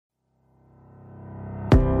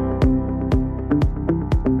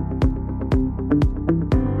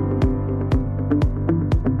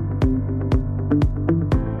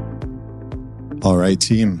All right,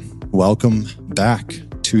 team. Welcome back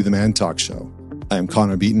to the Man Talk Show. I am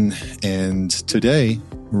Connor Beaton, and today,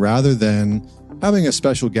 rather than having a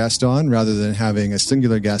special guest on, rather than having a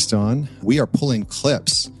singular guest on, we are pulling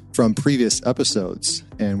clips from previous episodes.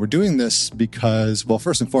 And we're doing this because, well,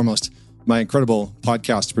 first and foremost, my incredible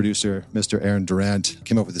podcast producer, Mr. Aaron Durant,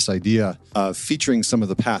 came up with this idea of featuring some of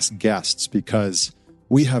the past guests because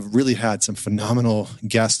we have really had some phenomenal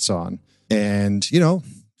guests on. And,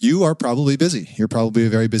 you are probably busy. You're probably a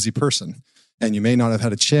very busy person, and you may not have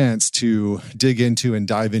had a chance to dig into and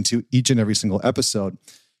dive into each and every single episode.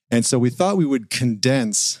 And so we thought we would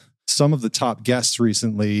condense some of the top guests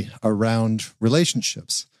recently around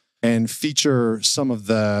relationships and feature some of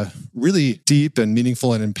the really deep and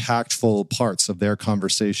meaningful and impactful parts of their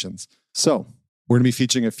conversations. So we're going to be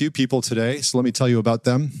featuring a few people today. So let me tell you about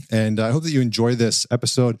them. And I hope that you enjoy this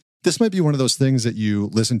episode. This might be one of those things that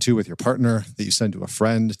you listen to with your partner, that you send to a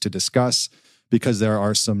friend to discuss, because there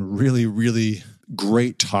are some really, really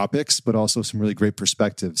great topics, but also some really great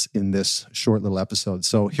perspectives in this short little episode.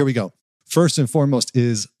 So here we go. First and foremost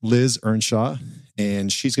is Liz Earnshaw,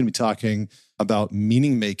 and she's going to be talking about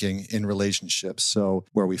meaning making in relationships. So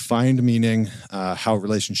where we find meaning, how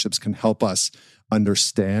relationships can help us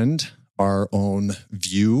understand our own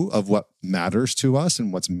view of what matters to us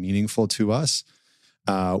and what's meaningful to us.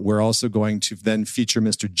 We're also going to then feature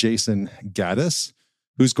Mr. Jason Gaddis,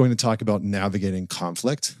 who's going to talk about navigating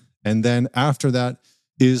conflict. And then after that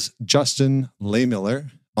is Justin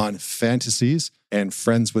Lehmiller on fantasies and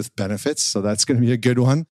friends with benefits. So that's going to be a good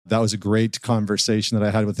one. That was a great conversation that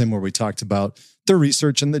I had with him where we talked about the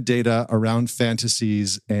research and the data around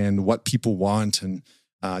fantasies and what people want, and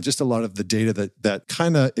just a lot of the data that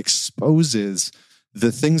kind of exposes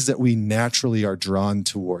the things that we naturally are drawn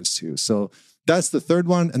towards too. So that's the third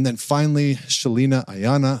one. And then finally, Shalina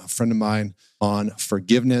Ayana, a friend of mine, on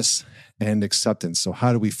forgiveness and acceptance. So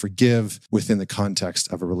how do we forgive within the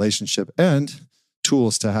context of a relationship, and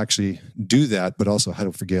tools to actually do that, but also how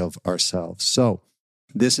to forgive ourselves. So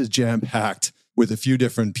this is jam-packed with a few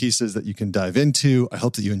different pieces that you can dive into. I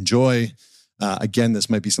hope that you enjoy. Again, this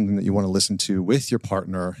might be something that you want to listen to with your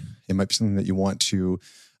partner. It might be something that you want to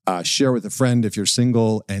share with a friend if you're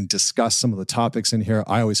single and discuss some of the topics in here.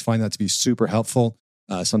 I always find that to be super helpful.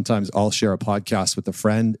 Sometimes I'll share a podcast with a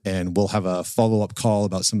friend and we'll have a follow-up call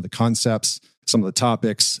about some of the concepts, some of the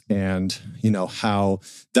topics, and how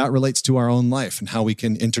that relates to our own life and how we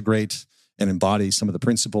can integrate and embody some of the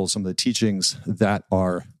principles, some of the teachings that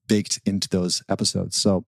are baked into those episodes.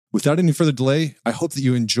 So without any further delay, I hope that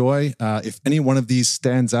you enjoy. If any one of these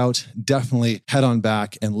stands out, definitely head on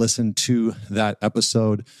back and listen to that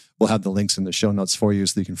episode. We'll have the links in the show notes for you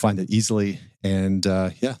so that you can find it easily. And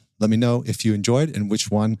let me know if you enjoyed and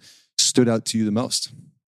which one stood out to you the most.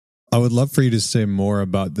 I would love for you to say more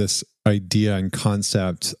about this idea and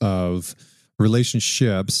concept of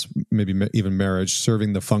relationships, maybe even marriage,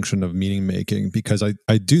 serving the function of meaning making, because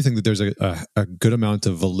I do think that there's a good amount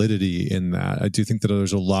of validity in that. I do think that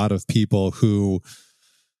there's a lot of people who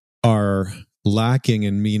are lacking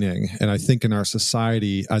in meaning. And I think in our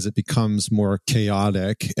society, as it becomes more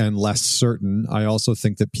chaotic and less certain, I also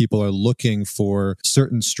think that people are looking for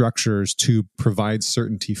certain structures to provide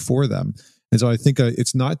certainty for them. And so I think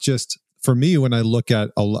it's not just, for me, when I look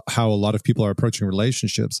at how a lot of people are approaching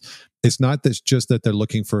relationships, it's not just that they're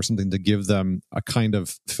looking for something to give them a kind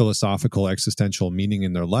of philosophical, existential meaning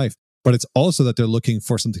in their life, but it's also that they're looking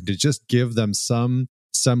for something to just give them some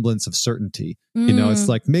semblance of certainty. It's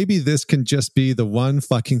like, maybe this can just be the one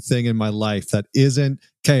fucking thing in my life that isn't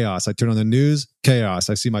chaos. I turn on the news, chaos.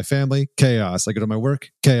 I see my family, chaos. I go to my work,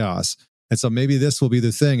 chaos. And so maybe this will be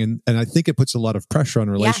the thing. And I think it puts a lot of pressure on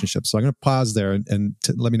relationships. Yeah. So I'm going to pause there and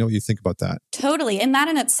let me know what you think about that. Totally. And that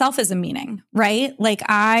in itself is a meaning, right? Like,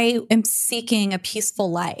 I am seeking a peaceful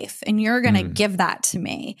life and you're going to give that to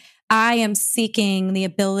me. I am seeking the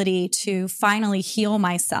ability to finally heal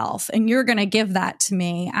myself and you're going to give that to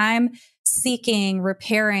me. I'm seeking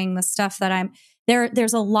repairing the stuff that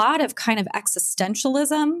there's a lot of kind of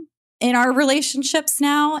existentialism in our relationships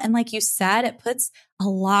now. And like you said, it puts a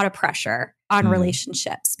lot of pressure on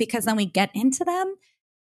relationships, because then we get into them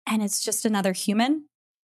and it's just another human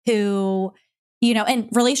who, and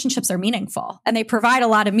relationships are meaningful and they provide a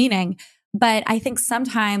lot of meaning. But I think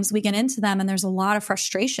sometimes we get into them and there's a lot of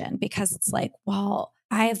frustration because it's like, well,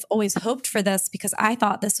 I've always hoped for this because I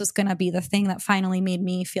thought this was going to be the thing that finally made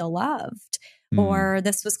me feel loved, or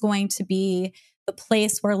this was going to be the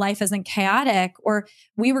place where life isn't chaotic, or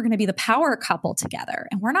we were going to be the power couple together.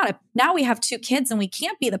 And we're not. Now we have 2 kids and we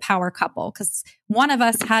can't be the power couple because one of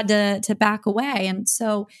us had to back away. And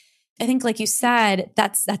so I think, like you said,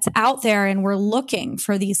 that's out there, and we're looking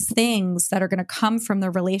for these things that are going to come from the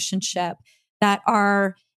relationship that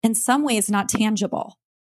are in some ways not tangible,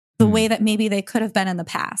 the way that maybe they could have been in the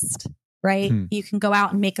past, right? You can go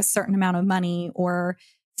out and make a certain amount of money or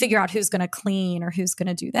figure out who's going to clean or who's going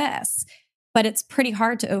to do this. But it's pretty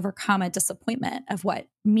hard to overcome a disappointment of what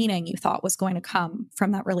meaning you thought was going to come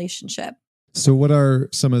from that relationship. So what are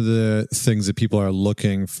some of the things that people are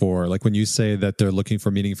looking for? Like when you say that they're looking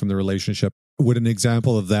for meaning from the relationship, would an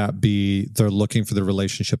example of that be they're looking for the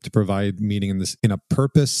relationship to provide meaning in a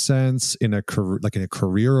purpose sense, in a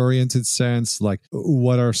career oriented sense? Like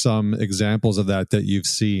what are some examples of that you've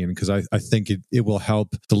seen? Because I think it will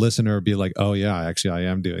help the listener be like, oh yeah, actually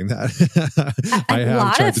I am doing that. I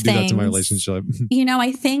have tried to do that to my relationship.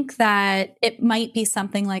 I think that it might be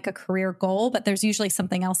something like a career goal, but there's usually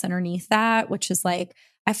something else underneath that, which is like,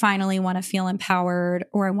 I finally want to feel empowered,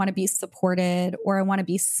 or I want to be supported, or I want to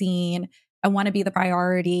be seen. I want to be the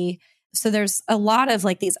priority. So there's a lot of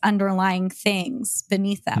like these underlying things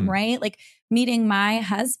beneath them, right? Like meeting my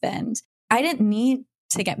husband, I didn't need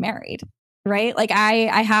to get married, right? Like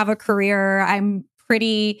I have a career.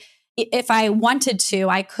 If I wanted to,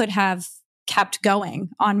 I could have kept going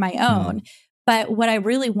on my own. But what I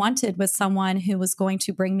really wanted was someone who was going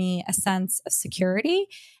to bring me a sense of security.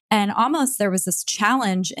 And almost there was this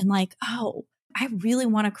challenge in like, oh, I really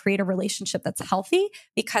want to create a relationship that's healthy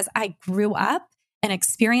because I grew up and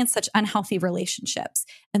experienced such unhealthy relationships.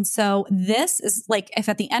 And so this is like, if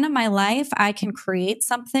at the end of my life, I can create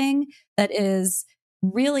something that is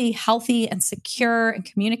really healthy and secure and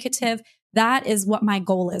communicative, that is what my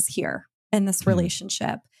goal is here in this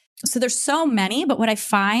relationship. So there's so many, but what I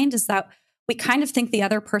find is that we kind of think the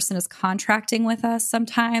other person is contracting with us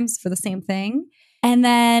sometimes for the same thing. And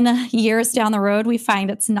then years down the road, we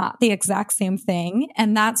find it's not the exact same thing.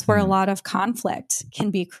 And that's where a lot of conflict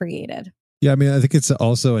can be created. Yeah, I mean, I think it's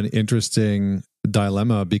also an interesting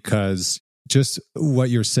dilemma because just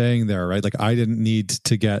what you're saying there, right? Like I didn't need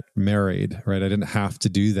to get married, right? I didn't have to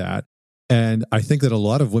do that. And I think that a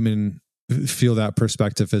lot of women feel that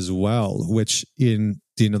perspective as well, which in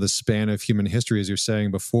the span of human history, as you're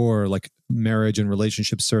saying before, like marriage and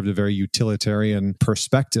relationships served a very utilitarian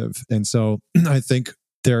perspective. And so I think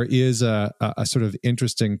there is a sort of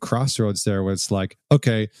interesting crossroads there where it's like,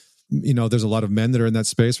 okay, there's a lot of men that are in that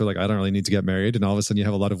space where like, I don't really need to get married. And all of a sudden you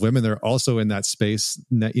have a lot of women that are also in that space,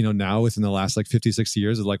 now within the last like 50, 60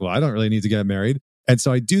 years of like, well, I don't really need to get married. And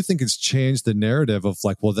so I do think it's changed the narrative of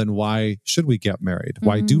like, well, then why should we get married?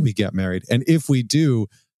 Why do we get married? And if we do,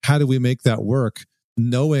 how do we make that work?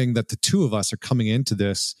 Knowing that the two of us are coming into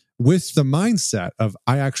this with the mindset of,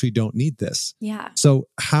 I actually don't need this. Yeah. So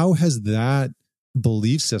how has that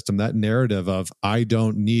belief system, that narrative of, I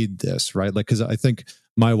don't need this, right? Like, because I think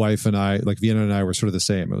my wife and I, like Vienna and I were sort of the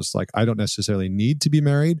same. It was like, I don't necessarily need to be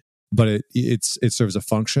married, but it serves a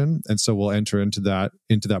function. And so we'll enter into that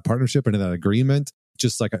partnership, into that agreement,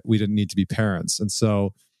 just like we didn't need to be parents. And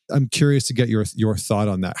so I'm curious to get your thought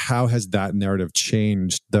on that. How has that narrative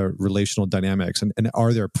changed the relational dynamics? And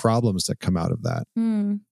are there problems that come out of that?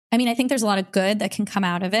 I mean, I think there's a lot of good that can come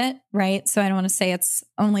out of it, right? So I don't want to say it's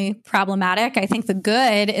only problematic. I think the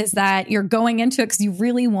good is that you're going into it because you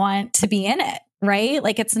really want to be in it, right?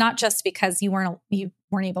 Like it's not just because you weren't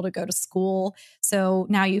able to go to school. So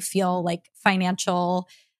now you feel like financial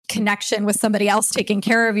connection with somebody else taking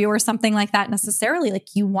care of you or something like that necessarily. Like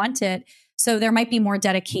you want it. So there might be more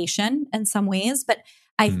dedication in some ways. But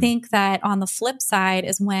I think that on the flip side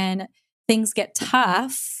is when things get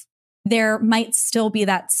tough, there might still be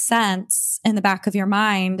that sense in the back of your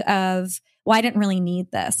mind of, well, I didn't really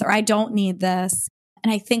need this, or I don't need this.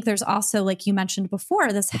 And I think there's also, like you mentioned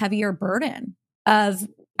before, this heavier burden of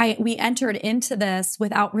we entered into this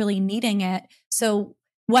without really needing it. So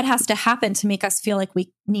what has to happen to make us feel like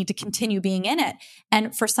we need to continue being in it?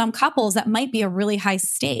 And for some couples, that might be a really high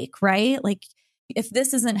stake, right? Like if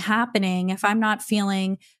this isn't happening, if I'm not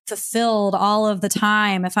feeling fulfilled all of the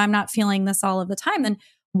time, if I'm not feeling this all of the time, then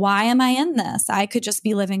why am I in this? I could just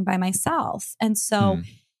be living by myself. And so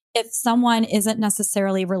if someone isn't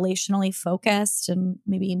necessarily relationally focused and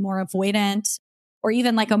maybe more avoidant, or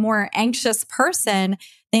even like a more anxious person,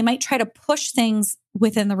 they might try to push things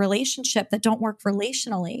within the relationship that don't work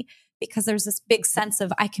relationally because there's this big sense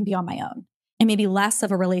of I can be on my own and maybe less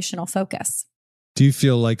of a relational focus. Do you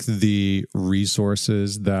feel like the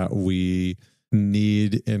resources that we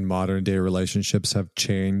need in modern day relationships have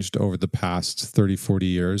changed over the past 30, 40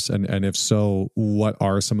 years? And if so, what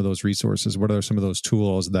are some of those resources? What are some of those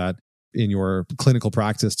tools that in your clinical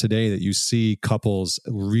practice today that you see couples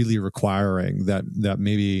really requiring that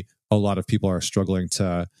maybe a lot of people are struggling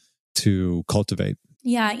to cultivate?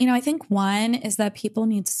 Yeah. I think one is that people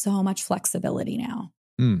need so much flexibility now.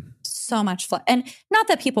 So much. And not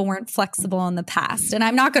that people weren't flexible in the past. And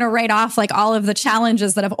I'm not going to write off like all of the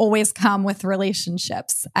challenges that have always come with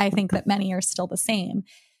relationships. I think that many are still the same.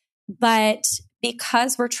 But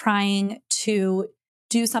because we're trying to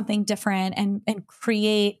do something different and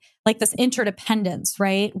create like this interdependence,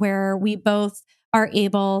 right? Where we both are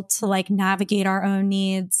able to like navigate our own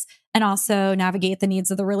needs and also navigate the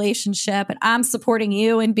needs of the relationship. And I'm supporting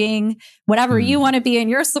you in being whatever you want to be, and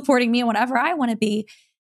you're supporting me in whatever I want to be.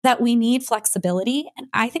 That we need flexibility. And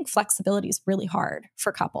I think flexibility is really hard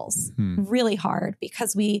for couples, really hard,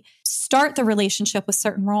 because we start the relationship with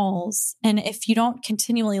certain roles. And if you don't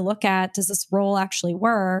continually look at, does this role actually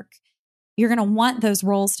work? You're going to want those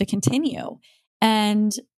roles to continue.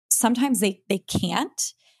 And sometimes they can't.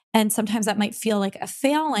 And sometimes that might feel like a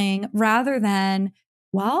failing rather than,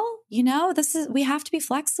 well, we have to be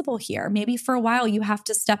flexible here. Maybe for a while you have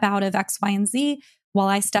to step out of X, Y, and Z while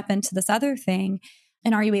I step into this other thing.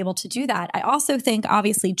 And are you able to do that? I also think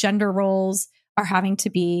obviously gender roles are having to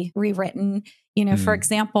be rewritten. For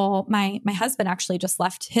example, my husband actually just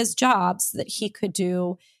left his job so that he could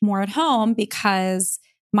do more at home because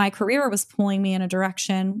my career was pulling me in a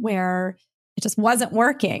direction where it just wasn't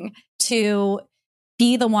working to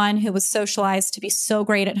be the one who was socialized to be so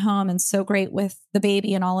great at home and so great with the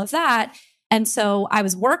baby and all of that. And so I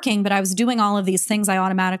was working, but I was doing all of these things I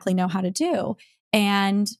automatically know how to do.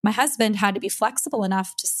 And my husband had to be flexible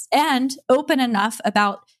enough and open enough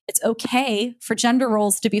about it's okay for gender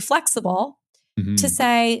roles to be flexible to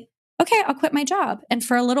say, okay, I'll quit my job. And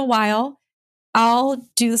for a little while, I'll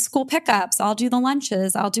do the school pickups, I'll do the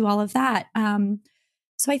lunches, I'll do all of that.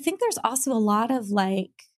 So I think there's also a lot of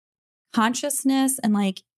like consciousness and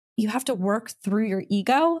like you have to work through your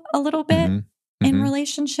ego a little bit in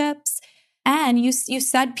relationships. And you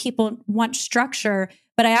said people want structure,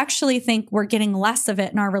 but I actually think we're getting less of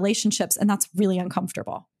it in our relationships, and that's really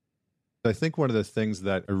uncomfortable. I think one of the things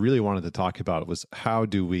that I really wanted to talk about was how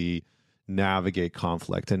do we navigate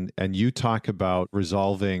conflict? And you talk about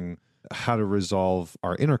how to resolve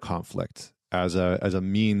our inner conflict as a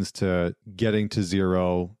means to getting to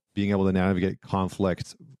zero, being able to navigate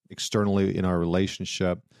conflict externally in our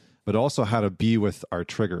relationship, but also how to be with our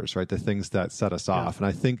triggers, right? The things that set us off. And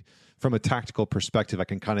I think from a tactical perspective, I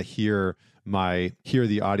can kind of hear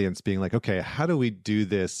the audience being like, okay, how do we do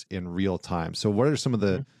this in real time? So what are some of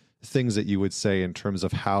the things that you would say in terms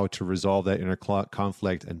of how to resolve that inner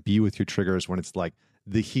conflict and be with your triggers when it's like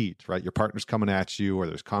the heat, right? Your partner's coming at you, or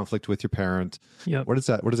there's conflict with your parent. Yep. What does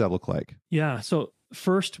that look like? Yeah. So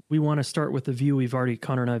first, we want to start with the view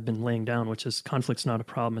Connor and I have been laying down, which is conflict's not a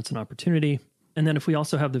problem, it's an opportunity. And then if we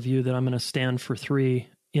also have the view that I'm going to stand for 3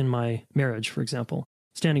 in my marriage, for example,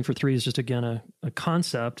 standing for 3 is just, again, a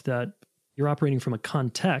concept that you're operating from a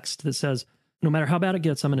context that says, no matter how bad it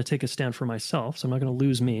gets, I'm going to take a stand for myself. So I'm not going to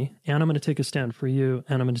lose me, and I'm going to take a stand for you,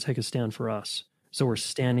 and I'm going to take a stand for us. So we're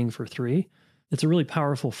standing for 3. It's a really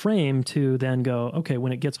powerful frame to then go, okay,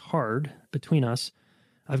 when it gets hard between us,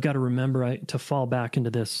 I've got to remember to fall back into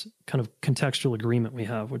this kind of contextual agreement we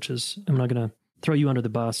have, which is I'm not going to throw you under the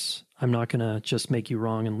bus. I'm not going to just make you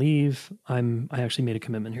wrong and leave. I actually made a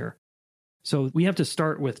commitment here. So we have to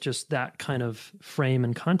start with just that kind of frame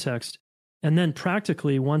and context. And then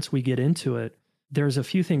practically, once we get into it, there's a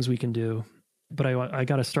few things we can do. But I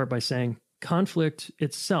got to start by saying conflict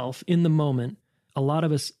itself in the moment, a lot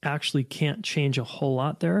of us actually can't change a whole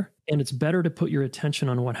lot there. And it's better to put your attention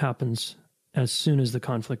on what happens as soon as the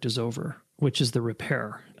conflict is over, which is the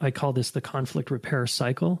repair. I call this the conflict repair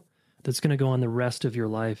cycle that's going to go on the rest of your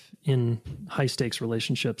life in high stakes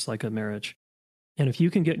relationships like a marriage. And if you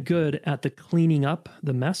can get good at the cleaning up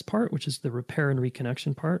the mess part, which is the repair and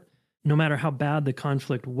reconnection part, no matter how bad the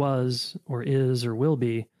conflict was or is or will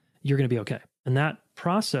be, you're going to be okay. And that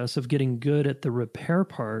process of getting good at the repair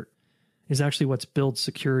part is actually what's builds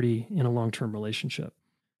security in a long-term relationship.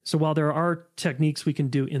 So while there are techniques we can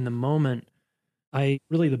do in the moment,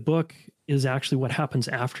 the book is actually what happens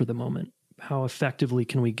after the moment. How effectively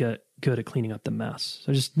can we get good at cleaning up the mess?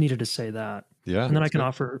 So I just needed to say that. Yeah. And then I can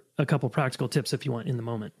offer a couple practical tips if you want in the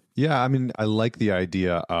moment. Yeah. I mean, I like the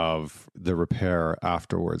idea of the repair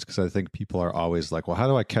afterwards, because I think people are always like, well, how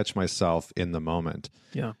do I catch myself in the moment?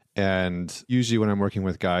 Yeah. And usually when I'm working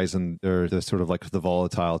with guys and they're the sort of like the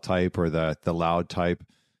volatile type or the loud type,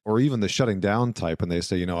 or even the shutting down type, and they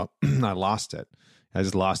say, I lost it. I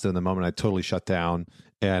just lost it in the moment. I totally shut down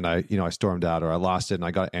and I stormed out, or I lost it and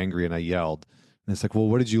I got angry and I yelled. And it's like, well,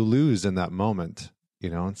 what did you lose in that moment?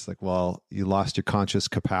 It's like, well, you lost your conscious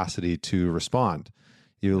capacity to respond.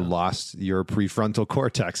 You lost your prefrontal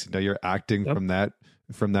cortex. You're acting from that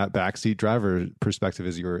backseat driver perspective,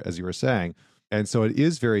 as you were saying. And so it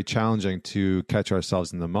is very challenging to catch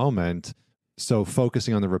ourselves in the moment. So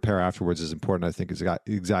focusing on the repair afterwards is important, I think, is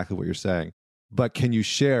exactly what you're saying. But can you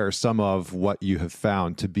share some of what you have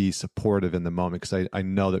found to be supportive in the moment? Because I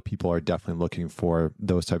know that people are definitely looking for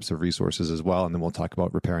those types of resources as well. And then we'll talk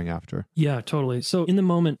about repairing after. Yeah, totally. So in the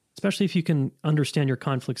moment, especially if you can understand your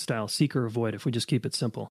conflict style, seek or avoid, if we just keep it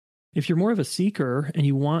simple. If you're more of a seeker and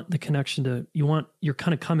you want the connection you're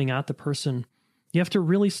kind of coming at the person, you have to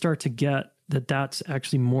really start to get that that's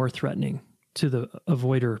actually more threatening to the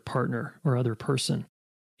avoider partner or other person.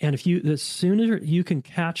 And as soon as you can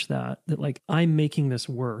catch that like, I'm making this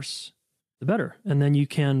worse, the better. And then you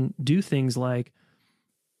can do things like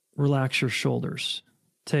relax your shoulders,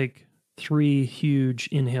 take 3 huge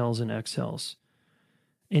inhales and exhales.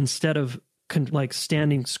 Instead of like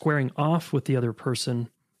squaring off with the other person,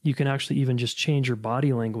 you can actually even just change your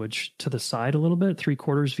body language to the side a little bit,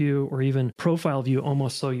 3/4 view, or even profile view,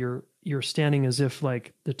 almost so you're standing as if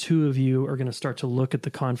like the two of you are going to start to look at the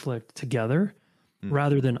conflict together,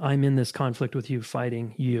 rather than I'm in this conflict with you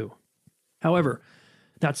fighting you. However,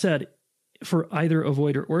 that said, for either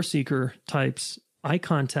avoider or seeker types, eye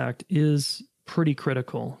contact is pretty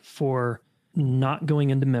critical for not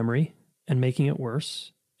going into memory and making it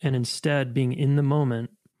worse, and instead being in the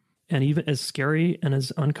moment. And even as scary and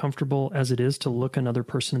as uncomfortable as it is to look another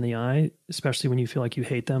person in the eye, especially when you feel like you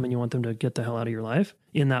hate them and you want them to get the hell out of your life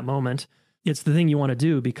in that moment, it's the thing you want to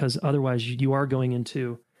do, because otherwise you are going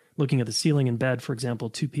into looking at the ceiling in bed, for example,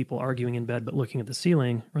 2 people arguing in bed but looking at the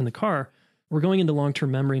ceiling, or in the car. We're going into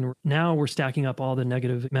long-term memory, and now we're stacking up all the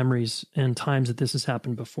negative memories and times that this has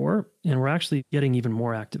happened before, and we're actually getting even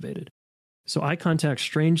more activated. So eye contact,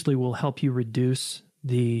 strangely, will help you reduce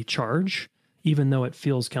the charge, even though it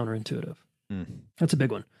feels counterintuitive. That's a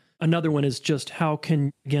big one. Another one is just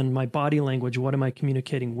again, my body language, what am I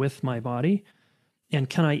communicating with my body? And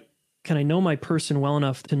can I know my person well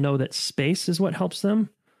enough to know that space is what helps them,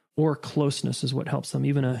 or closeness is what helps them?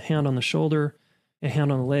 Even a hand on the shoulder, a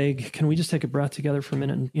hand on the leg. Can we just take a breath together for a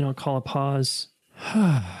minute and, call a pause?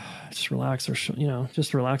 Just relax, or,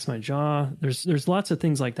 just relax my jaw. There's lots of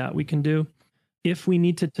things like that we can do. If we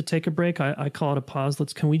need to take a break, I call it a pause.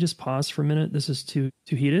 Can we just pause for a minute? This is too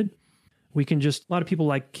heated. We can a lot of people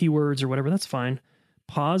like keywords or whatever. That's fine.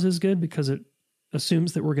 Pause is good because it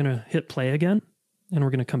assumes that we're going to hit play again and we're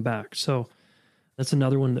going to come back. So that's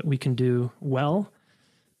another one that we can do well.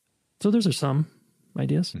 So those are some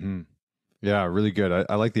ideas. Mm-hmm. Yeah, really good.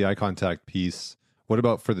 I like the eye contact piece. What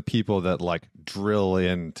about for the people that like drill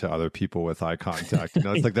into other people with eye contact?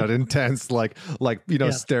 It's like that intense,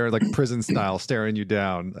 stare, like prison style, staring you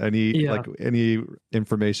down. Any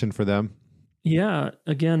information for them? Yeah.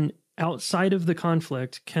 Again, outside of the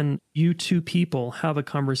conflict, can you 2 people have a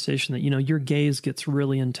conversation that, your gaze gets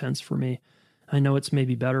really intense for me? I know it's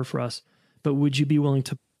maybe better for us, but would you be willing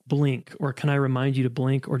to blink, or can I remind you to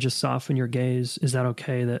blink, or just soften your gaze? Is that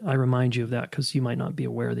okay that I remind you of that? Because you might not be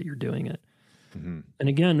aware that you're doing it. Mm-hmm. And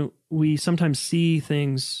again, we sometimes see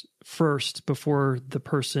things first before the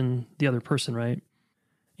other person, right?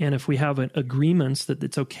 And if we have agreements that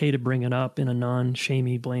it's okay to bring it up in a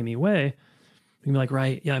non-shamey, blamey way, we can be like,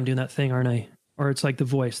 right, yeah, I'm doing that thing, aren't I? Or it's like the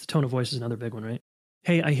tone of voice is another big one, right?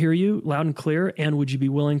 Hey, I hear you loud and clear, and would you be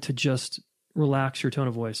willing to just relax your tone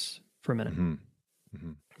of voice for a minute? Mm-hmm.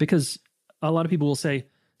 Mm-hmm. Because a lot of people will say,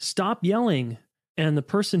 stop yelling, and the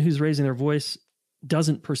person who's raising their voice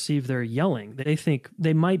doesn't perceive they're yelling. They think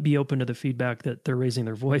they might be open to the feedback that they're raising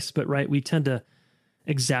their voice, but right, we tend to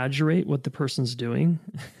exaggerate what the person's doing.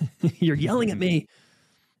 You're yelling at me.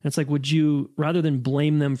 And it's like, would you, rather than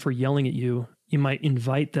blame them for yelling at you, you might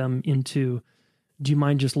invite them into, do you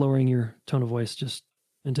mind just lowering your tone of voice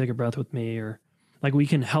and take a breath with me? Or like, we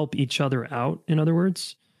can help each other out. In other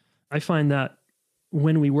words, I find that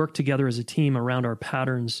when we work together as a team around our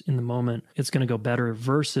patterns in the moment, it's going to go better,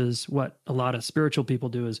 versus what a lot of spiritual people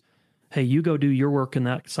do is, hey, you go do your work in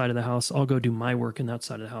that side of the house, I'll go do my work in that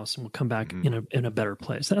side of the house, and we'll come back in a better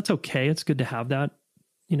place. That's okay. It's good to have that,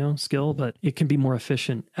 skill, but it can be more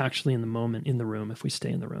efficient actually in the moment, in the room, if we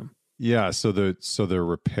stay in the room. Yeah. So the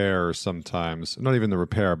repair sometimes, not even the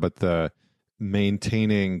repair, but the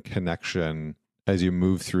maintaining connection as you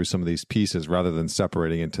move through some of these pieces, rather than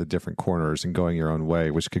separating into different corners and going your own way,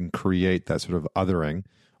 which can create that sort of othering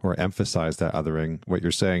or emphasize that othering. What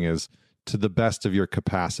you're saying is, to the best of your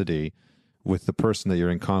capacity with the person that you're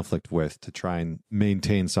in conflict with, to try and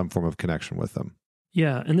maintain some form of connection with them.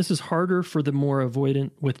 Yeah. And this is harder for the more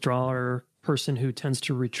avoidant withdrawer person who tends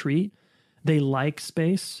to retreat. They like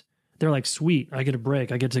space. they're like, sweet, I get a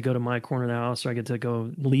break. I get to go to my corner of the house, or I get to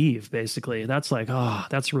go leave, basically. That's like,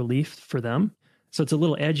 that's relief for them. So it's a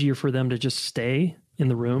little edgier for them to just stay in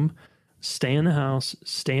the room, stay in the house,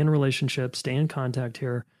 stay in a relationship, stay in contact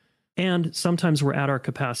here. And sometimes we're at our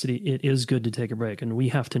capacity. It is good to take a break. And we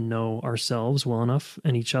have to know ourselves well enough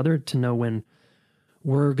and each other to know when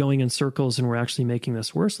we're going in circles and we're actually making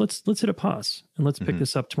this worse. Let's hit a pause and let's pick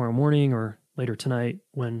this up tomorrow morning or later tonight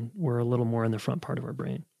when we're a little more in the front part of our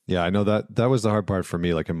brain. Yeah, I know that was the hard part for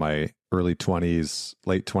me, like in my early 20s,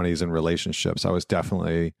 late 20s in relationships. I was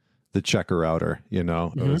definitely the checker outer, you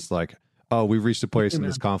know? It was like, oh, we've reached a place in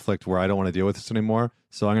this conflict where I don't want to deal with this anymore.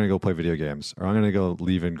 So I'm going to go play video games, or I'm going to go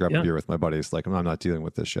leave and grab a beer with my buddies. Like, I'm not dealing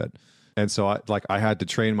with this shit. And so I had to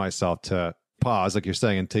train myself to pause, like you're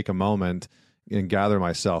saying, and take a moment and gather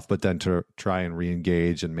myself, but then to try and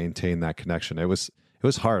re-engage and maintain that connection. It was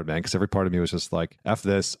hard, man, because every part of me was just like, F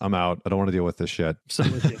this, I'm out. I don't want to deal with this shit. So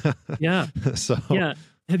with you. Yeah. Yeah.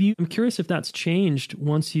 I'm curious if that's changed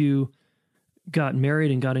once you got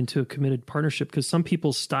married and got into a committed partnership, because some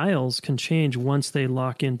people's styles can change once they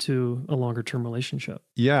lock into a longer term relationship.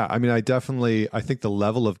 Yeah. I mean, I think the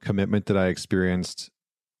level of commitment that I experienced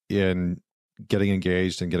in getting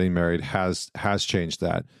engaged and getting married has changed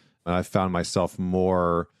that. And I found myself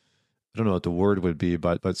more, I don't know what the word would be,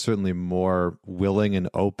 but certainly more willing and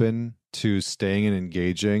open to staying and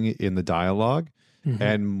engaging in the dialogue,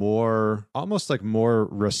 and more, almost like more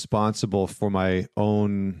responsible for my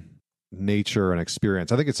own nature and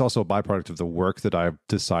experience. I think it's also a byproduct of the work that I've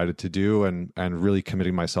decided to do and really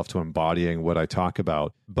committing myself to embodying what I talk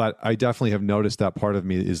about. But I definitely have noticed that part of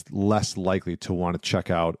me is less likely to want to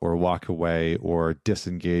check out or walk away or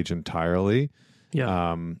disengage entirely.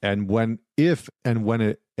 Yeah. And when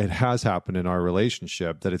it has happened in our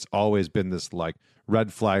relationship, that it's always been this like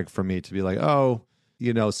red flag for me to be like, oh,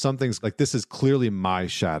 you know, something's like, this is clearly my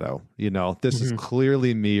shadow, you know, this is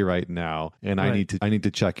clearly me right now. And I need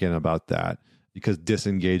to check in about that, because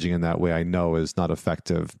disengaging in that way, I know, is not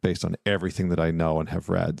effective based on everything that I know and have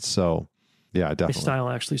read. So yeah, definitely. My style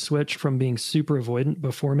actually switched from being super avoidant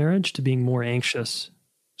before marriage to being more anxious.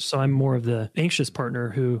 So I'm more of the anxious partner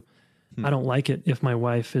who I don't like it if my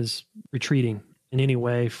wife is retreating in any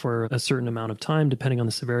way for a certain amount of time, depending on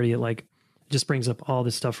the severity. It just brings up all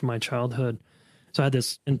this stuff from my childhood. So I had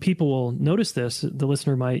this, and people will notice this. The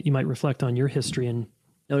listener you might reflect on your history and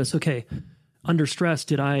notice, okay, under stress,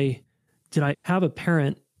 did I have a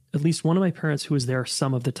parent, at least one of my parents, who was there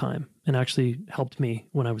some of the time and actually helped me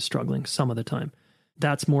when I was struggling some of the time?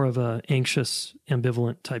 That's more of a anxious,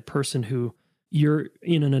 ambivalent type person who, you're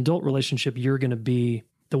in an adult relationship, you're going to be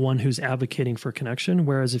the one who's advocating for connection.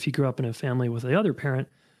 Whereas if you grew up in a family with the other parent,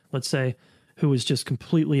 let's say, who was just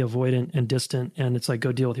completely avoidant and distant, and it's like,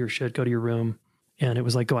 go deal with your shit, go to your room. And it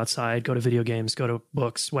was like, go outside, go to video games, go to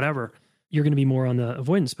books, whatever. You're going to be more on the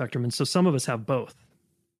avoidance spectrum. And so some of us have both.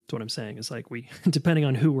 That's what I'm saying. It's like depending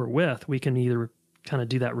on who we're with, we can either kind of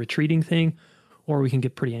do that retreating thing, or we can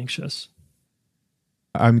get pretty anxious.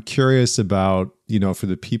 I'm curious about, you know, for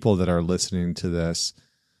the people that are listening to this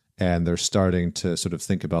and they're starting to sort of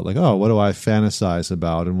think about like, oh, what do I fantasize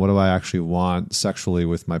about? And what do I actually want sexually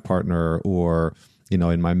with my partner, or, you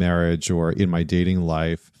know, in my marriage or in my dating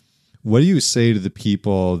life? What do you say to the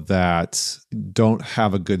people that don't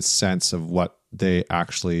have a good sense of what they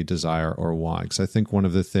actually desire or want? Because I think one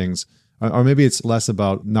of the things, or maybe it's less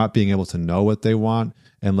about not being able to know what they want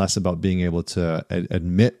and less about being able to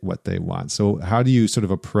admit what they want. So how do you sort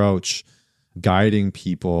of approach guiding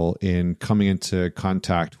people in coming into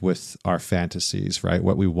contact with our fantasies, right?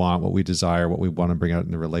 What we want, what we desire, what we want to bring out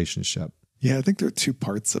in the relationship? Yeah, I think there are two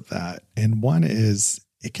parts of that. And one is,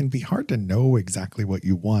 it can be hard to know exactly what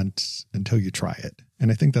you want until you try it.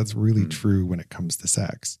 And I think that's really true when it comes to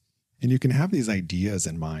sex. And you can have these ideas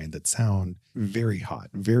in mind that sound very hot,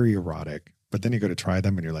 very erotic, but then you go to try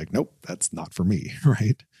them and you're like, nope, that's not for me,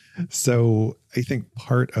 right? So I think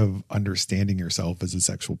part of understanding yourself as a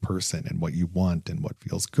sexual person and what you want and what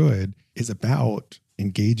feels good is about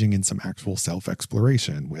engaging in some actual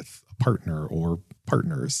self-exploration with a partner or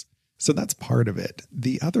partners. So that's part of it.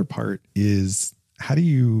 The other part is, how do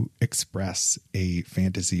you express a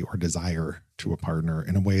fantasy or desire to a partner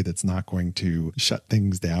in a way that's not going to shut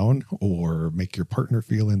things down or make your partner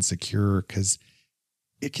feel insecure? Because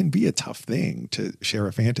it can be a tough thing to share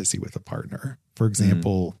a fantasy with a partner. For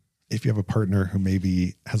example, if you have a partner who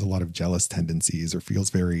maybe has a lot of jealous tendencies or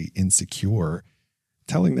feels very insecure,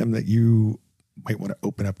 telling them that you might want to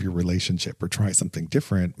open up your relationship or try something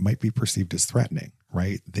different might be perceived as threatening,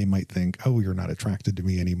 right? They might think, oh, you're not attracted to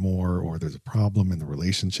me anymore, or there's a problem in the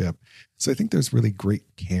relationship. So I think there's really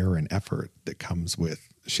great care and effort that comes with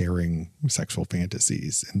sharing sexual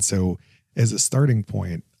fantasies. And so as a starting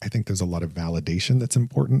point, I think there's a lot of validation that's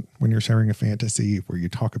important when you're sharing a fantasy, where you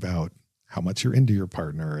talk about how much you're into your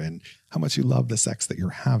partner and how much you love the sex that you're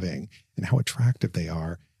having and how attractive they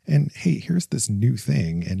are. And hey, here's this new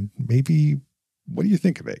thing. And maybe, what do you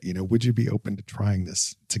think of it? Would you be open to trying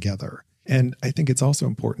this together? And I think it's also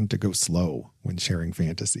important to go slow when sharing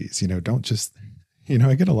fantasies. Don't just,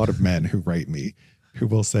 I get a lot of men who write me who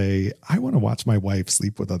will say, I want to watch my wife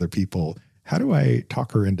sleep with other people. How do I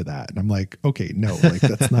talk her into that? And I'm like, okay, no,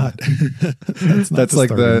 that's not, that's like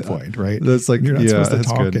the point, right? That's like, you're not supposed to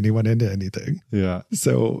talk anyone into anything. Yeah.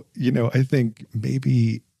 So, I think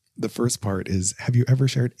maybe the first part is, have you ever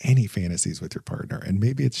shared any fantasies with your partner? And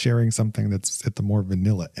maybe it's sharing something that's at the more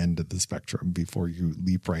vanilla end of the spectrum before you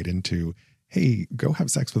leap right into, hey, go have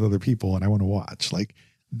sex with other people and I want to watch. Like,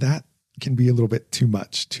 that can be a little bit too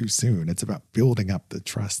much too soon. It's about building up the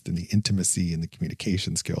trust and the intimacy and the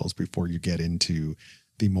communication skills before you get into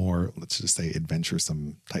the more, let's just say,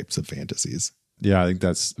 adventuresome types of fantasies. Yeah, I think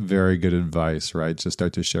that's very good advice, right? Just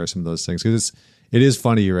start to share some of those things. Because it is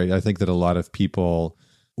funny, right? I think that a lot of people,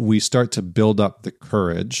 we start to build up the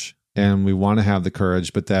courage and we want to have the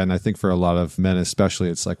courage. But then I think for a lot of men especially,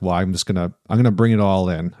 it's like, well, I'm going to bring it all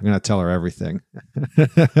in. I'm going to tell her everything.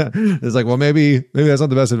 It's like, well, maybe that's not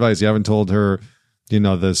the best advice. You haven't told her,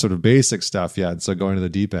 the sort of basic stuff yet. So going to the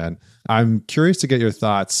deep end. I'm curious to get your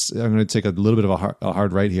thoughts. I'm going to take a little bit of a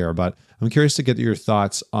hard right here, but I'm curious to get your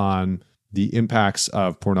thoughts on the impacts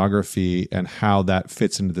of pornography and how that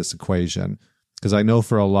fits into this equation. Because I know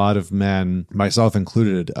for a lot of men, myself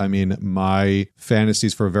included, I mean, my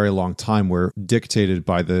fantasies for a very long time were dictated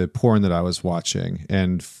by the porn that I was watching.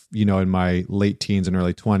 And, in my late teens and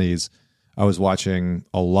early 20s, I was watching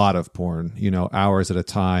a lot of porn, hours at a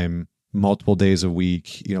time, multiple days a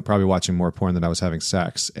week, probably watching more porn than I was having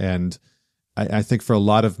sex. And I think for a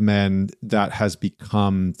lot of men, that has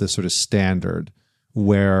become the sort of standard,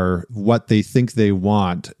 where what they think they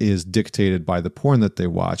want is dictated by the porn that they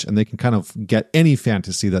watch, and they can kind of get any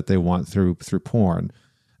fantasy that they want through porn.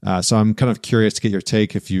 So I'm kind of curious to get your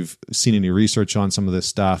take, if you've seen any research on some of this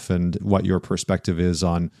stuff and what your perspective is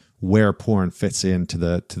on where porn fits into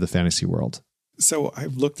the fantasy world. So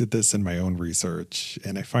I've looked at this in my own research,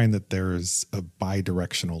 and I find that there's a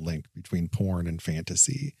bi-directional link between porn and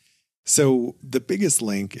fantasy. So the biggest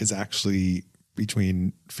link is actually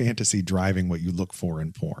between fantasy driving what you look for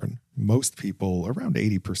in porn. Most people, around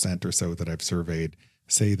 80% or so that I've surveyed,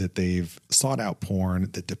 say that they've sought out porn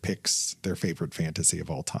that depicts their favorite fantasy of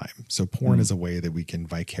all time. So porn is a way that we can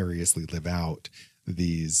vicariously live out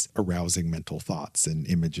these arousing mental thoughts and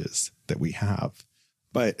images that we have.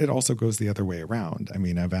 But it also goes the other way around. I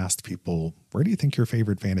mean, I've asked people, where do you think your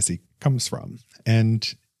favorite fantasy comes from?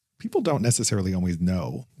 And people don't necessarily always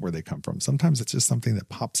know where they come from. Sometimes it's just something that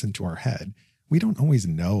pops into our head. We don't always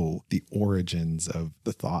know the origins of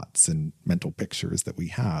the thoughts and mental pictures that we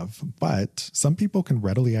have, but some people can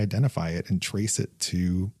readily identify it and trace it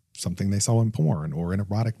to something they saw in porn or an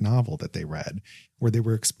erotic novel that they read, where they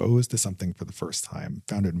were exposed to something for the first time,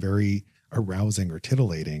 found it very arousing or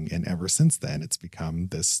titillating, and ever since then, it's become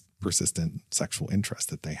this persistent sexual interest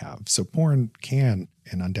that they have. So porn can,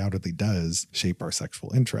 and undoubtedly does, shape our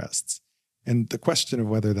sexual interests. And the question of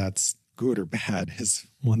whether that's good or bad is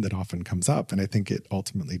one that often comes up. And I think it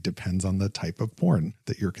ultimately depends on the type of porn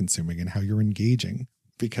that you're consuming and how you're engaging,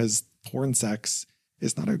 because porn sex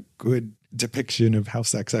is not a good depiction of how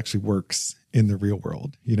sex actually works in the real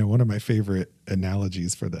world. One of my favorite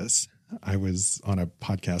analogies for this, I was on a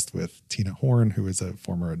podcast with Tina Horn, who is a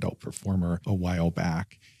former adult performer, a while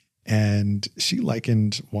back, and she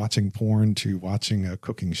likened watching porn to watching a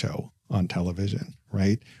cooking show on television,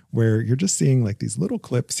 right? Where you're just seeing like these little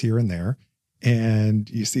clips here and there, and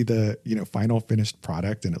you see the, final finished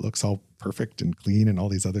product, and it looks all perfect and clean and all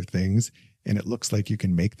these other things. And it looks like you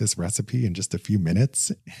can make this recipe in just a few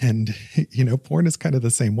minutes. And, porn is kind of the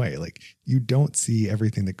same way. Like, you don't see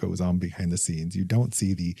everything that goes on behind the scenes. You don't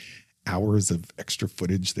see the hours of extra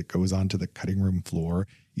footage that goes onto the cutting room floor.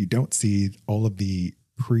 You don't see all of the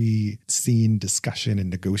pre-scene discussion and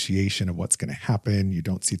negotiation of what's going to happen. You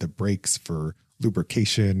don't see the breaks for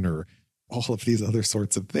lubrication or all of these other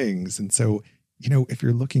sorts of things. And so, if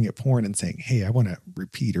you're looking at porn and saying, hey, I want to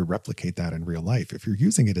repeat or replicate that in real life, if you're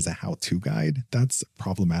using it as a how-to guide, that's a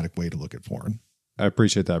problematic way to look at porn. I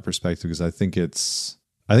appreciate that perspective, because I think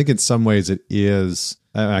in some ways it is,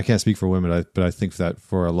 I can't speak for women, but I think that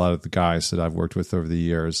for a lot of the guys that I've worked with over the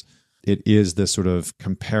years, it is this sort of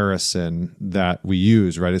comparison that we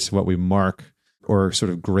use, right? It's what we mark or sort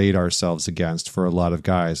of grade ourselves against for a lot of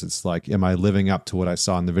guys. It's like, am I living up to what I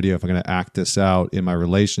saw in the video? If I'm going to act this out in my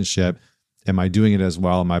relationship, Am I doing it as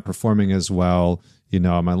well? Am I performing as well?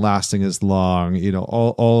 Am I lasting as long?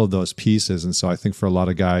 All of those pieces. And so I think for a lot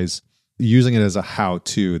of guys, using it as a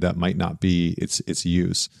how-to, that might not be its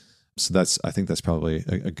use. So I think that's probably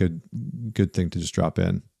a good thing to just drop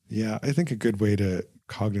in. Yeah, I think a good way to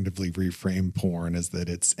cognitively reframe porn is that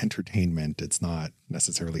it's entertainment. It's not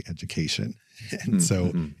necessarily education. And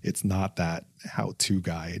so it's not that how-to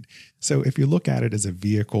guide. So if you look at it as a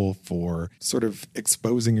vehicle for sort of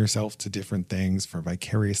exposing yourself to different things, for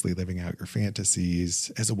vicariously living out your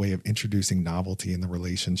fantasies, as a way of introducing novelty in the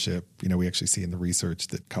relationship, we actually see in the research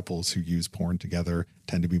that couples who use porn together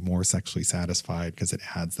tend to be more sexually satisfied because it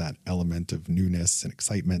adds that element of newness and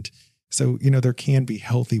excitement. So, there can be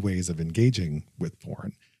healthy ways of engaging with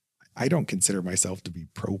porn. I don't consider myself to be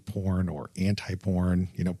pro-porn or anti-porn.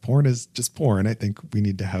 Porn is just porn. I think we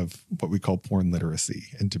need to have what we call porn literacy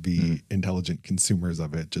and to be intelligent consumers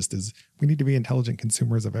of it, just as we need to be intelligent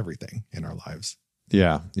consumers of everything in our lives.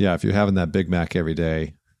 Yeah. Yeah. If you're having that Big Mac every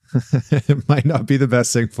day, it might not be the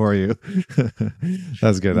best thing for you.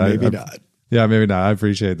 That's good. Maybe not. Yeah, maybe not. I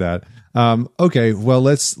appreciate that. Okay, well,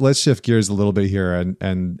 let's shift gears a little bit here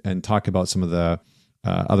and talk about some of the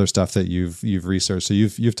other stuff that you've researched. So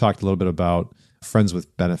you've talked a little bit about friends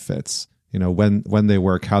with benefits. When they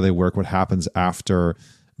work, how they work, what happens after.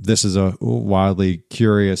 This is a wildly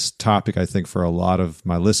curious topic, I think, for a lot of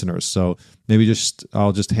my listeners. So maybe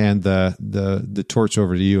I'll just hand the torch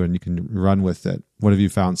over to you, and you can run with it. What have you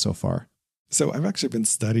found so far? So I've actually been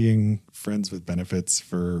studying friends with benefits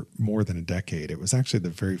for more than a decade. It was actually the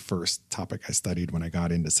very first topic I studied when I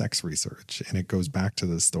got into sex research. And it goes back to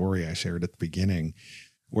the story I shared at the beginning,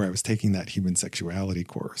 where I was taking that human sexuality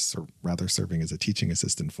course, or rather serving as a teaching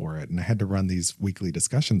assistant for it. And I had to run these weekly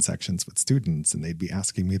discussion sections with students, and they'd be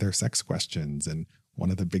asking me their sex questions. And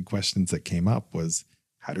one of the big questions that came up was,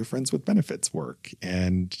 how do friends with benefits work?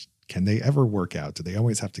 And can they ever work out? Do they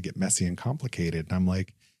always have to get messy and complicated? And I'm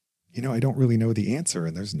like, I don't really know the answer,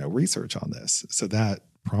 and there's no research on this. So that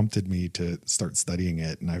prompted me to start studying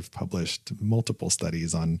it. And I've published multiple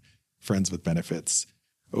studies on friends with benefits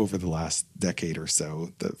over the last decade or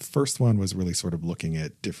so. The first one was really sort of looking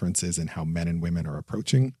at differences in how men and women are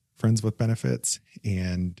approaching friends with benefits.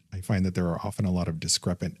 And I find that there are often a lot of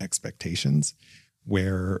discrepant expectations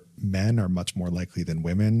where men are much more likely than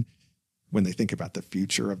women, when they think about the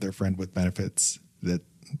future of their friend with benefits, that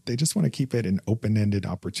they just want to keep it an open-ended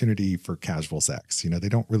opportunity for casual sex. They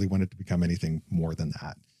don't really want it to become anything more than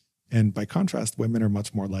that. And by contrast, women are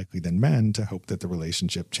much more likely than men to hope that the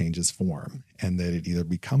relationship changes form and that it either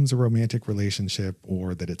becomes a romantic relationship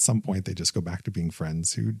or that at some point they just go back to being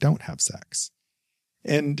friends who don't have sex.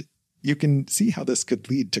 And you can see how this could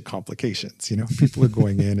lead to complications. If people are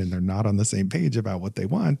going in and they're not on the same page about what they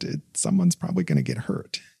want, someone's probably going to get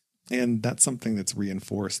hurt. And that's something that's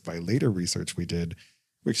reinforced by later research we did.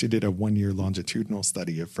 We actually did a 1-year longitudinal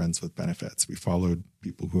study of friends with benefits. We followed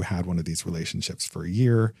people who had one of these relationships for a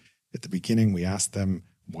year. At the beginning, we asked them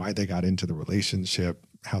why they got into the relationship,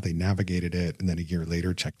 how they navigated it, and then a year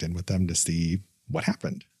later checked in with them to see what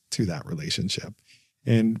happened to that relationship.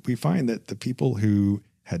 And we find that the people who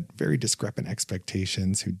had very discrepant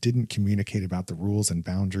expectations, who didn't communicate about the rules and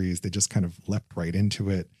boundaries, they just kind of leapt right into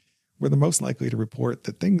it, were the most likely to report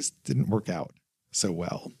that things didn't work out so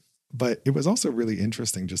well. But it was also really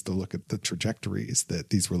interesting just to look at the trajectories that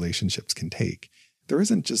these relationships can take. There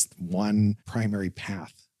isn't just one primary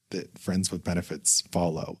path that friends with benefits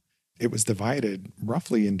follow. It was divided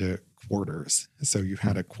roughly into quarters. So you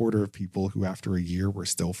had a quarter of people who after a year were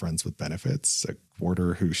still friends with benefits, a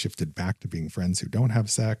quarter who shifted back to being friends who don't have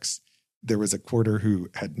sex. There was a quarter who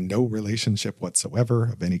had no relationship whatsoever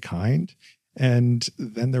of any kind. And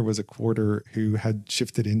then there was a quarter who had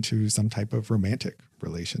shifted into some type of romantic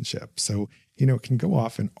relationship. So, it can go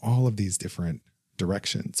off in all of these different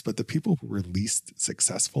directions. But the people who were least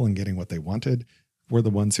successful in getting what they wanted were the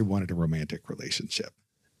ones who wanted a romantic relationship.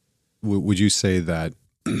 Would you say that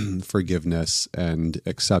forgiveness and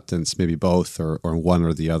acceptance, maybe both or one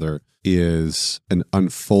or the other, is an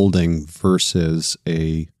unfolding versus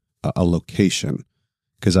a location?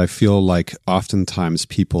 Because I feel like oftentimes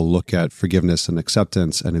people look at forgiveness and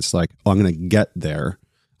acceptance and it's like, oh, I'm going to get there.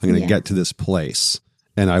 I'm going to get to this place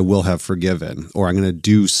and I will have forgiven, or I'm going to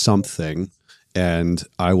do something and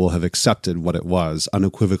I will have accepted what it was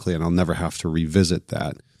unequivocally and I'll never have to revisit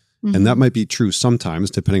that. Mm-hmm. And that might be true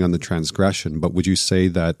sometimes depending on the transgression. But would you say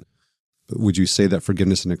that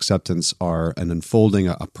forgiveness and acceptance are an unfolding,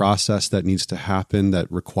 a process that needs to happen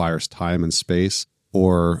that requires time and space?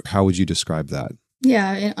 Or how would you describe that?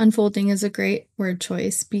 Yeah, unfolding is a great word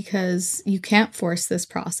choice because you can't force this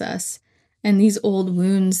process. And these old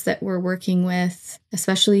wounds that we're working with,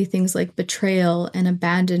 especially things like betrayal and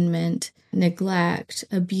abandonment, neglect,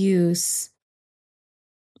 abuse,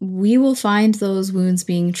 we will find those wounds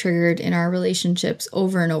being triggered in our relationships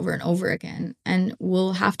over and over and over again. And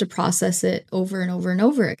we'll have to process it over and over and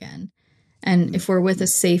over again. And if we're with a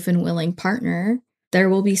safe and willing partner, there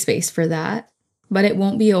will be space for that. But it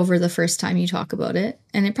won't be over the first time you talk about it.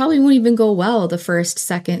 And it probably won't even go well the first,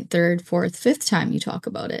 second, third, fourth, fifth time you talk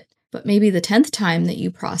about it. But maybe the 10th time that you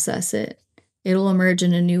process it, it'll emerge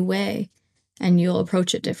in a new way and you'll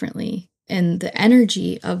approach it differently. And the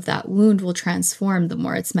energy of that wound will transform the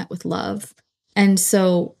more it's met with love. And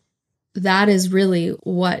so that is really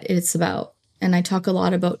what it's about. And I talk a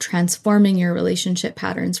lot about transforming your relationship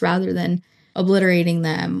patterns rather than obliterating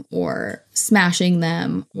them or smashing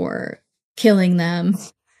them or killing them.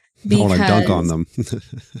 I want to dunk on them.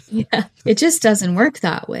 Yeah, it just doesn't work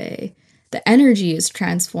that way. The energy is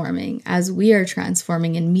transforming as we are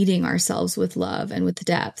transforming and meeting ourselves with love and with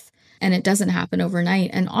depth. And it doesn't happen overnight.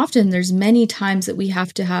 And often there's many times that we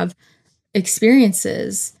have to have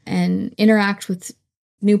experiences and interact with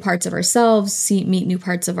new parts of ourselves, meet new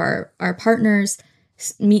parts of our partners,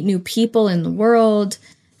 meet new people in the world.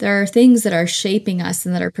 There are things that are shaping us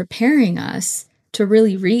and that are preparing us to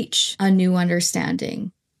really reach a new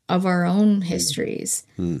understanding of our own histories.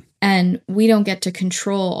 And we don't get to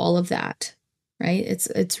control all of that, right?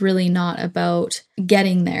 It's really not about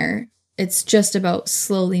getting there. It's just about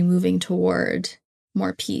slowly moving toward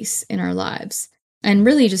more peace in our lives. And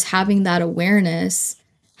really just having that awareness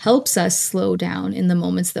helps us slow down in the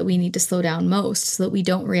moments that we need to slow down most so that we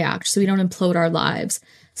don't react, so we don't implode our lives,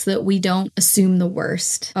 so that we don't assume the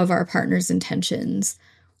worst of our partner's intentions,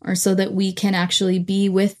 or so that we can actually be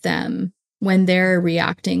with them when they're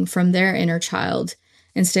reacting from their inner child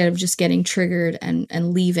instead of just getting triggered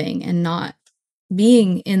and leaving and not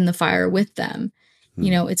being in the fire with them. You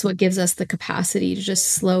know, it's what gives us the capacity to just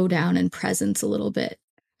slow down and presence a little bit.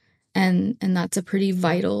 And that's a pretty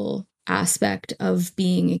vital aspect of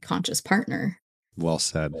being a conscious partner. Well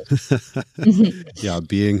said. Yeah,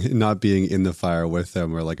 not being in the fire with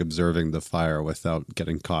them, or like observing the fire without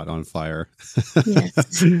getting caught on fire.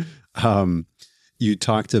 Yes. You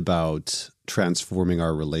talked about transforming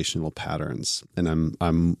our relational patterns, and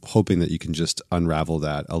I'm hoping that you can just unravel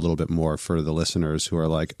that a little bit more for the listeners who are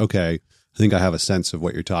like, okay, I think I have a sense of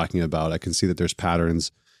what you're talking about. I can see that there's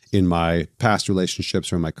patterns in my past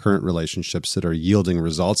relationships or in my current relationships that are yielding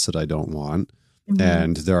results that I don't want. Mm-hmm.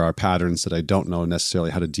 And there are patterns that I don't know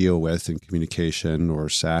necessarily how to deal with in communication or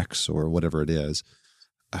sex or whatever it is.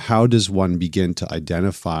 How does one begin to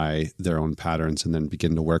identify their own patterns and then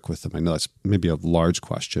begin to work with them? I know that's maybe a large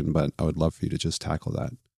question, but I would love for you to just tackle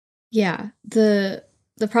that. Yeah. The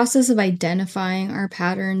process of identifying our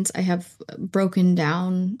patterns, I have broken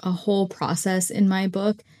down a whole process in my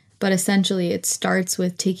book, but essentially it starts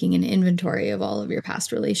with taking an inventory of all of your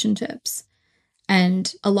past relationships.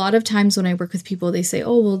 And a lot of times when I work with people, they say,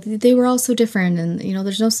 oh, well, they were all so different and, you know,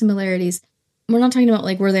 there's no similarities. We're not talking about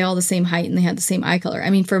like, were they all the same height and they had the same eye color?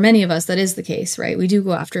 I mean, for many of us, that is the case, right? We do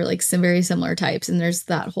go after like some very similar types and there's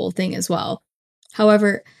that whole thing as well.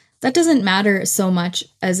 However, that doesn't matter so much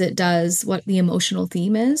as it does what the emotional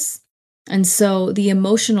theme is. And so the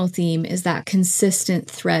emotional theme is that consistent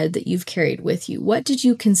thread that you've carried with you. What did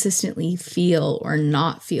you consistently feel or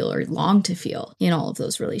not feel or long to feel in all of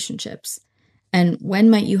those relationships? And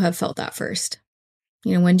when might you have felt that first?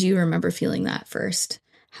 You know, when do you remember feeling that first?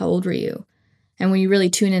 How old were you? And when you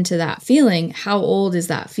really tune into that feeling, how old is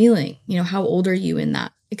that feeling? You know, how old are you in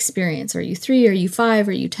that experience? Are you 3? Are you 5?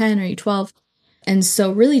 Are you 10? Are you 12? And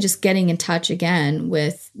so really just getting in touch again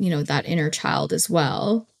with, you know, that inner child as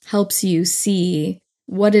well helps you see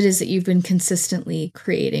what it is that you've been consistently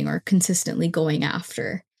creating or consistently going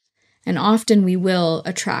after. And often we will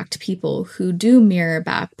attract people who do mirror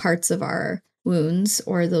back parts of our wounds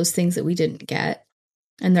or those things that we didn't get.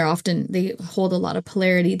 And they hold a lot of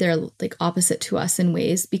polarity. They're like opposite to us in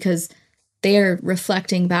ways because they are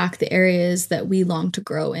reflecting back the areas that we long to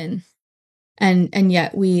grow in. And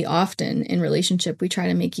yet we often in relationship, we try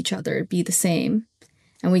to make each other be the same.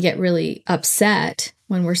 And we get really upset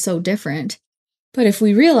when we're so different. But if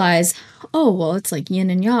we realize, oh, well, it's like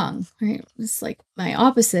yin and yang, right? It's like my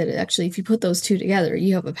opposite. Actually, if you put those two together,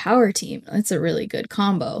 you have a power team. That's a really good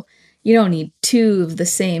combo. You don't need two of the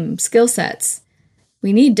same skill sets.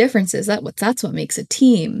 We need differences. That's what makes a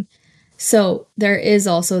team. So there is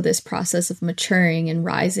also this process of maturing and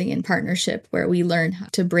rising in partnership where we learn how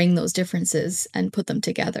to bring those differences and put them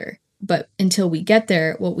together. But until we get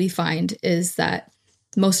there, what we find is that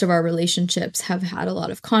most of our relationships have had a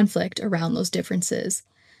lot of conflict around those differences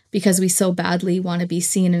because we so badly want to be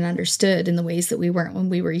seen and understood in the ways that we weren't when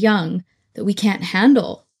we were young, that we can't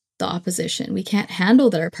handle the opposition. We can't handle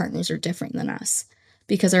that our partners are different than us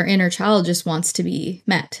because our inner child just wants to be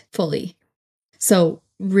met fully. So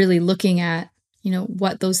really looking at,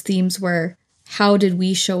 what those themes were. How did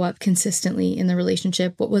we show up consistently in the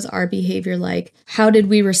relationship? What was our behavior like? How did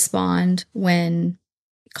we respond when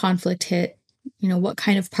conflict hit? What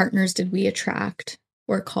kind of partners did we attract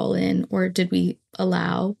or call in, or did we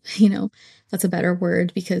allow? That's a better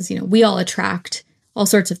word because, we all attract all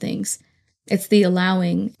sorts of things. It's the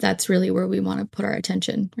allowing that's really where we want to put our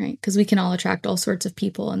attention, right? Because we can all attract all sorts of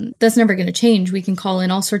people and that's never going to change. We can call in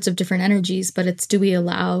all sorts of different energies, but it's, do we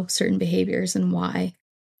allow certain behaviors and why?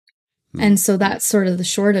 And so that's sort of the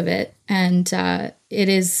short of it. And it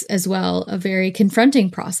is as well a very confronting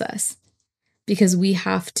process because we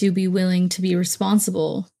have to be willing to be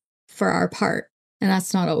responsible for our part. And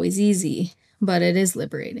that's not always easy, but it is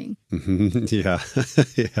liberating. Yeah.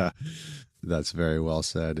 Yeah. That's very well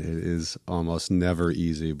said. It is almost never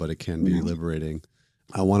easy, but it can be liberating.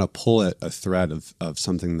 I want to pull at a thread of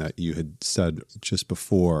something that you had said just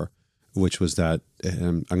before, which was that,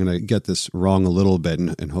 I'm going to get this wrong a little bit,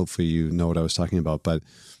 and hopefully you know what I was talking about, but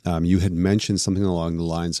you had mentioned something along the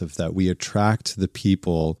lines of that we attract the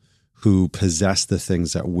people who possess the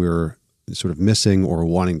things that we're sort of missing or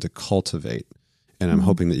wanting to cultivate. And I'm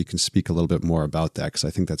hoping that you can speak a little bit more about that, because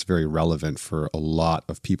I think that's very relevant for a lot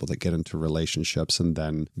of people that get into relationships and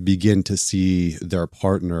then begin to see their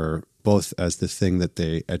partner both as the thing that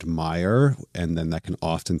they admire, and then that can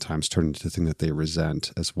oftentimes turn into the thing that they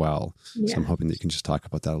resent as well. Yeah. So I'm hoping that you can just talk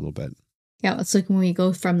about that a little bit. Yeah, it's like when we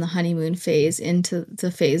go from the honeymoon phase into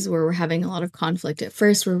the phase where we're having a lot of conflict. At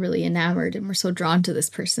first, we're really enamored and we're so drawn to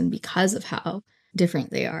this person because of how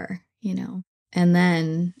different they are, and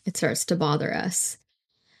then it starts to bother us.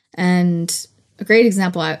 And a great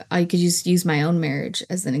example, I could just use my own marriage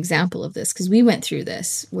as an example of this, because we went through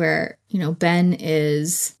this where, Ben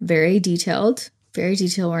is very detailed, very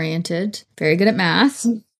detail oriented, very good at math.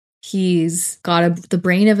 He's got the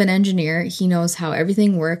brain of an engineer. He knows how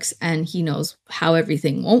everything works and he knows how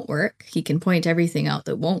everything won't work. He can point everything out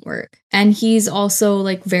that won't work. And he's also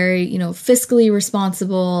like very, fiscally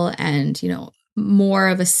responsible and, more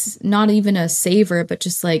of not even a saver, but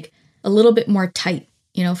just like a little bit more tight.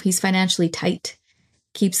 If he's financially tight,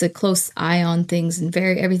 keeps a close eye on things and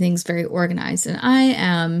everything's very organized. And I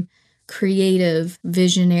am creative,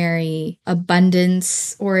 visionary,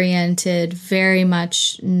 abundance oriented, very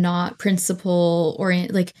much not principle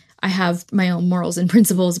oriented. Like I have my own morals and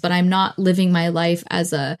principles, but I'm not living my life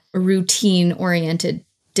as a routine oriented,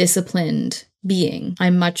 disciplined being.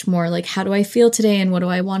 I'm much more like, how do I feel today and what do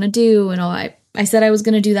I want to do? And I said I was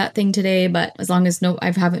going to do that thing today, but as long as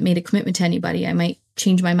I haven't made a commitment to anybody, I might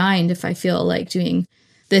change my mind if I feel like doing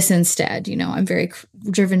this instead. I'm very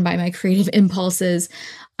driven by my creative impulses.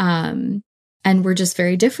 And we're just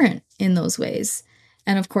very different in those ways.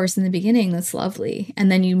 And of course, in the beginning, that's lovely. And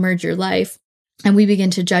then you merge your life and we begin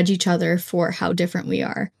to judge each other for how different we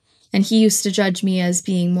are. And he used to judge me as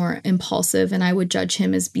being more impulsive and I would judge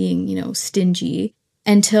him as being, stingy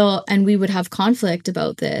and we would have conflict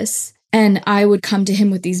about this. And I would come to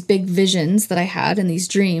him with these big visions that I had and these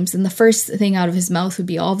dreams. And the first thing out of his mouth would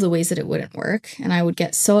be all of the ways that it wouldn't work. And I would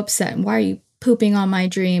get so upset. And why are you pooping on my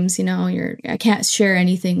dreams? I can't share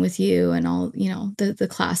anything with you and all, the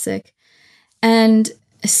classic. And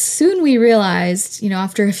soon we realized,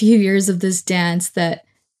 after a few years of this dance, that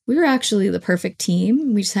we were actually the perfect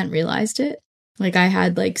team. We just hadn't realized it. Like I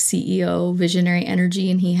had like CEO visionary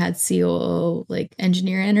energy and he had COO like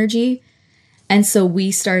engineer energy. And so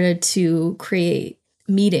we started to create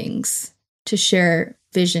meetings to share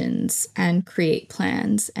visions and create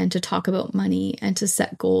plans and to talk about money and to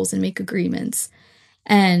set goals and make agreements.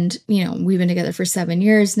 And, we've been together for 7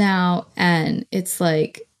 years now. And it's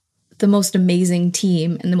like the most amazing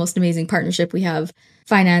team and the most amazing partnership. We have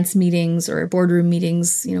finance meetings or boardroom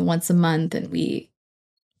meetings, once a month. And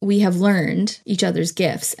we have learned each other's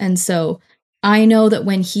gifts. And so I know that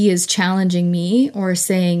when he is challenging me or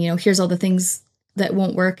saying, here's all the things that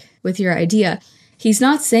won't work with your idea, he's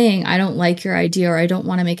not saying, I don't like your idea or I don't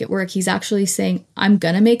want to make it work. He's actually saying, I'm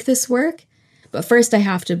going to make this work, but first I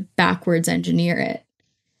have to backwards engineer it.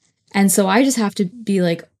 And so I just have to be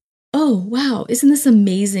like, oh, wow, isn't this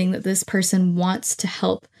amazing that this person wants to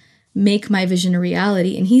help make my vision a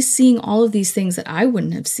reality? And he's seeing all of these things that I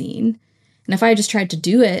wouldn't have seen. And if I just tried to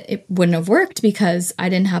do it, it wouldn't have worked because I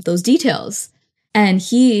didn't have those details. And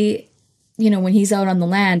he, when he's out on the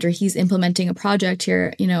land or he's implementing a project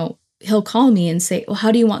here, he'll call me and say, well,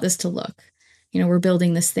 how do you want this to look? We're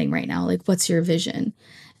building this thing right now. Like, what's your vision?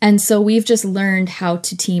 And so we've just learned how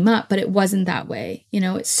to team up, but it wasn't that way. You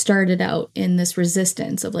know, it started out in this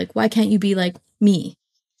resistance of like, why can't you be like me?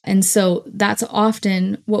 And so that's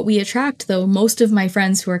often what we attract, though. Most of my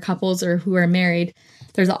friends who are couples or who are married,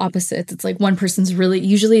 they're the opposites. It's like one person's really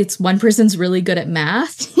good at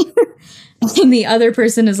math and the other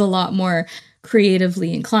person is a lot more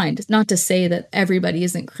creatively inclined. Not to say that everybody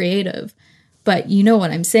isn't creative, but you know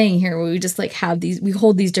what I'm saying here, where we just like we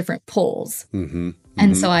hold these different poles.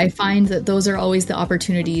 And so I find that those are always the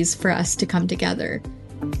opportunities for us to come together.